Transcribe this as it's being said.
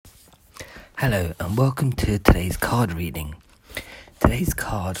Hello and welcome to today's card reading. Today's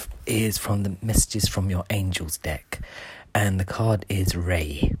card is from the Messages from Your Angels deck, and the card is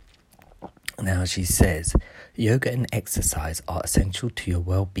Ray. Now she says, yoga and exercise are essential to your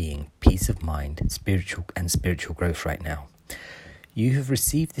well-being, peace of mind, spiritual growth right now. You have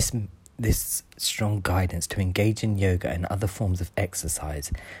received this strong guidance to engage in yoga and other forms of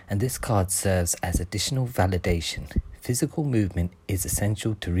exercise, and this card serves as additional validation. Physical movement is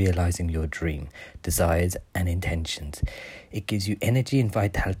essential to realizing your dream, desires, and intentions. It gives you energy and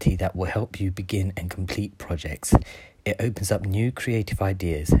vitality that will help you begin and complete projects. It opens up new creative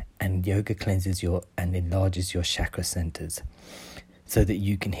ideas, and yoga cleanses and enlarges your chakra centers so that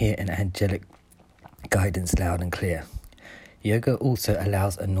you can hear an angelic guidance loud and clear. Yoga also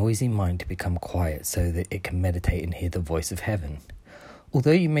allows a noisy mind to become quiet so that it can meditate and hear the voice of heaven.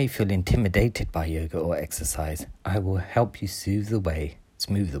 Although you may feel intimidated by yoga or exercise, I will help you smooth the way.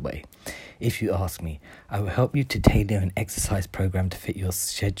 If you ask me, I will help you to tailor an exercise program to fit your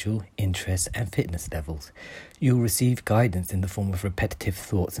schedule, interests, and fitness levels. You will receive guidance in the form of repetitive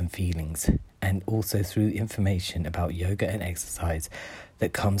thoughts and feelings, and also through information about yoga and exercise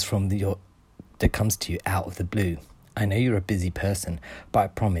that comes to you out of the blue. I know you're a busy person, but I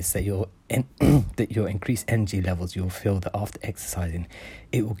promise that your increased energy levels, you'll feel that after exercising,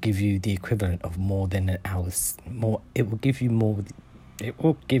 it will give you the equivalent of more than an hour's more. It will give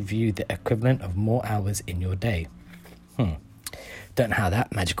you the equivalent of more hours in your day. Don't know how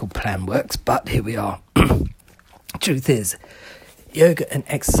that magical plan works, but here we are. Truth is, yoga and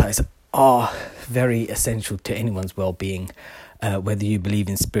exercise are very essential to anyone's well-being, whether you believe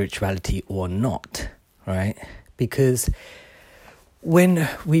in spirituality or not, right? Because when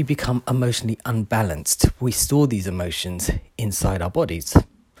we become emotionally unbalanced, we store these emotions inside our bodies,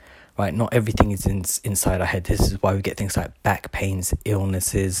 right? Not everything is inside our head. This is why we get things like back pains,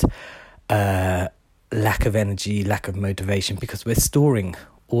 illnesses, lack of energy, lack of motivation, because we're storing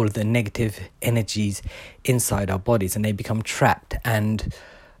all of the negative energies inside our bodies and they become trapped. And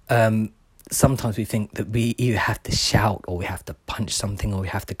sometimes we think that we either have to shout or we have to punch something or we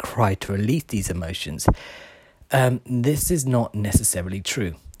have to cry to release these emotions. This is not necessarily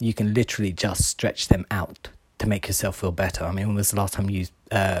true. You can literally just stretch them out to make yourself feel better. I mean, when was the last time you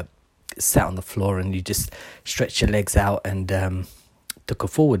sat on the floor and you just stretched your legs out and took a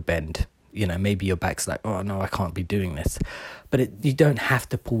forward bend? You know, maybe your back's like, oh no, I can't be doing this. But you don't have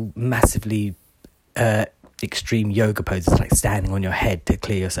to pull massively extreme yoga poses like standing on your head to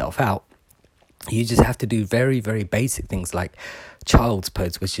clear yourself out. You just have to do very, very basic things like child's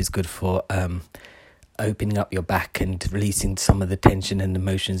pose, which is good for opening up your back and releasing some of the tension and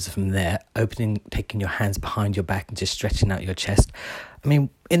emotions from there. Taking your hands behind your back and just stretching out your chest. I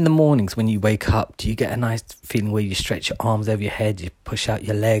mean, in the mornings when you wake up, do you get a nice feeling where you stretch your arms over your head, you push out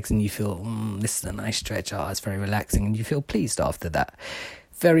your legs and you feel, this is a nice stretch, it's very relaxing, and you feel pleased after that?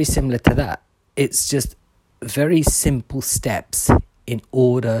 Very similar to that. It's just very simple steps in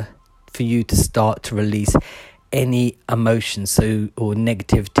order for you to start to release any emotions or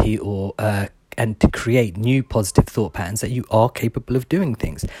negativity or and to create new positive thought patterns that you are capable of doing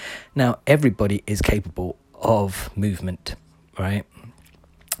things. Now, everybody is capable of movement, right?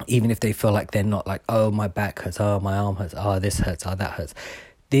 Even if they feel like they're not, like, oh, my back hurts, oh, my arm hurts, oh, this hurts, oh, that hurts.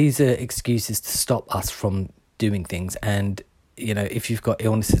 These are excuses to stop us from doing things. And, you know, if you've got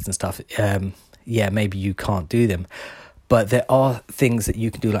illnesses and stuff, maybe you can't do them. But there are things that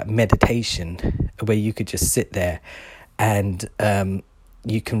you can do, like meditation, where you could just sit there and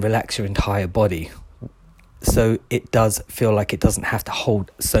you can relax your entire body. So it does feel like it doesn't have to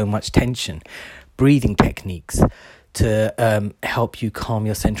hold so much tension. Breathing techniques to help you calm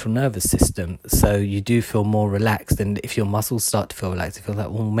your central nervous system, so you do feel more relaxed. And if your muscles start to feel relaxed, you feel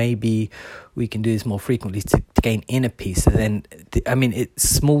like, well, maybe we can do this more frequently to gain inner peace. And then, it's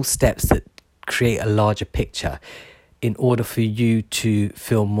small steps that create a larger picture in order for you to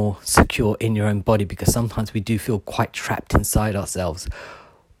feel more secure in your own body, because sometimes we do feel quite trapped inside ourselves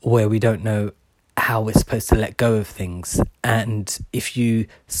where we don't know how we're supposed to let go of things. And if you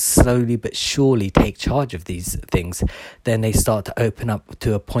slowly but surely take charge of these things, then they start to open up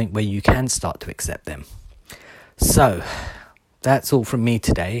to a point where you can start to accept them. So that's all from me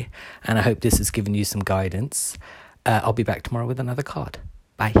today, and I hope this has given you some guidance. I'll be back tomorrow with another card.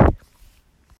 Bye.